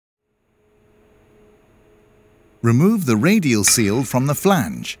Remove the radial seal from the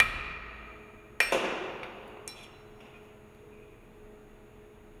flange.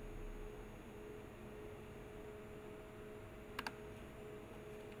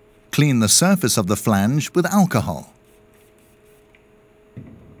 Clean the surface of the flange with alcohol.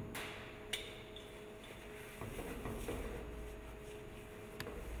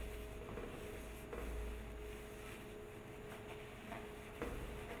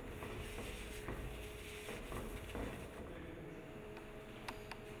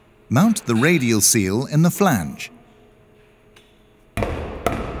 Mount the radial seal in the flange.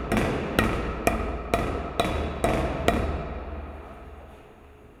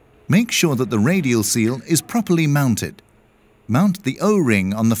 Make sure that the radial seal is properly mounted. Mount the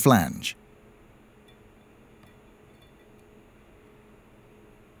O-ring on the flange.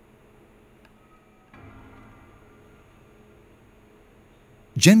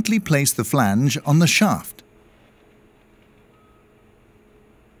 Gently place the flange on the shaft.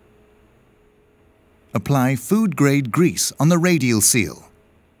 Apply food-grade grease on the radial seal.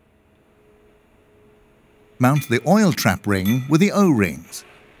 Mount the oil trap ring with the O-rings.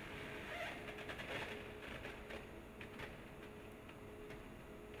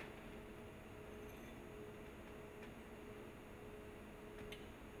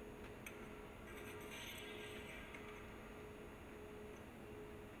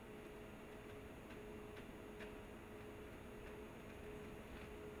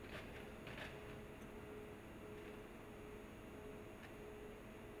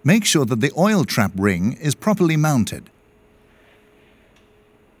 Make sure that the oil trap ring is properly mounted.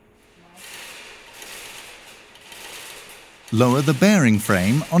 Lower the bearing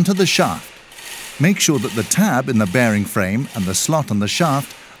frame onto the shaft. Make sure that the tab in the bearing frame and the slot on the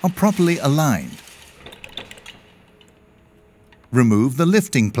shaft are properly aligned. Remove the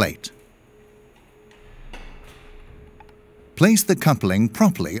lifting plate. Place the coupling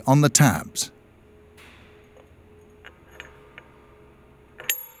properly on the tabs.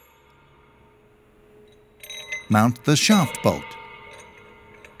 Mount the shaft bolt.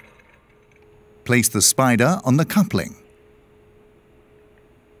 Place the spider on the coupling.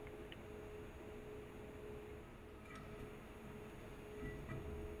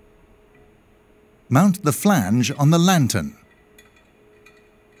 Mount the flange on the lantern.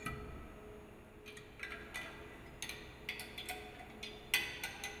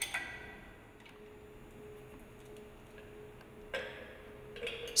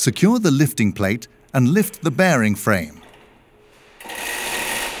 Secure the lifting plate and lift the bearing frame.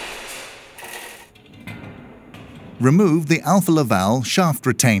 Remove the Alfa Laval shaft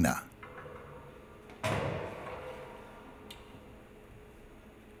retainer.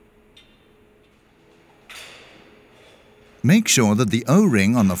 Make sure that the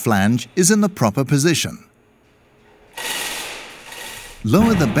O-ring on the flange is in the proper position.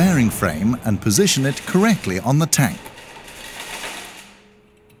 Lower the bearing frame and position it correctly on the tank.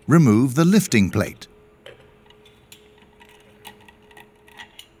 Remove the lifting plate.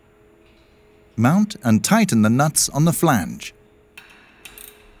 Mount and tighten the nuts on the flange.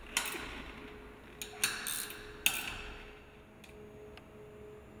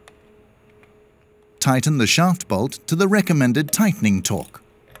 Tighten the shaft bolt to the recommended tightening torque.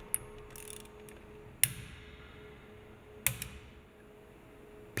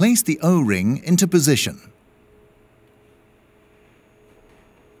 Place the O-ring into position.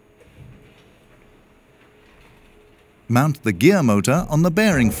 Mount the gear motor on the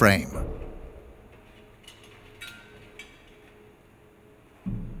bearing frame.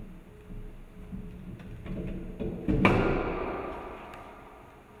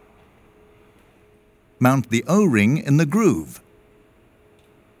 Mount the O-ring in the groove.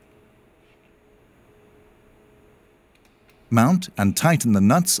 Mount and tighten the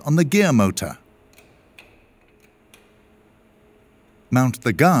nuts on the gear motor. Mount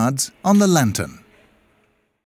the guards on the lantern.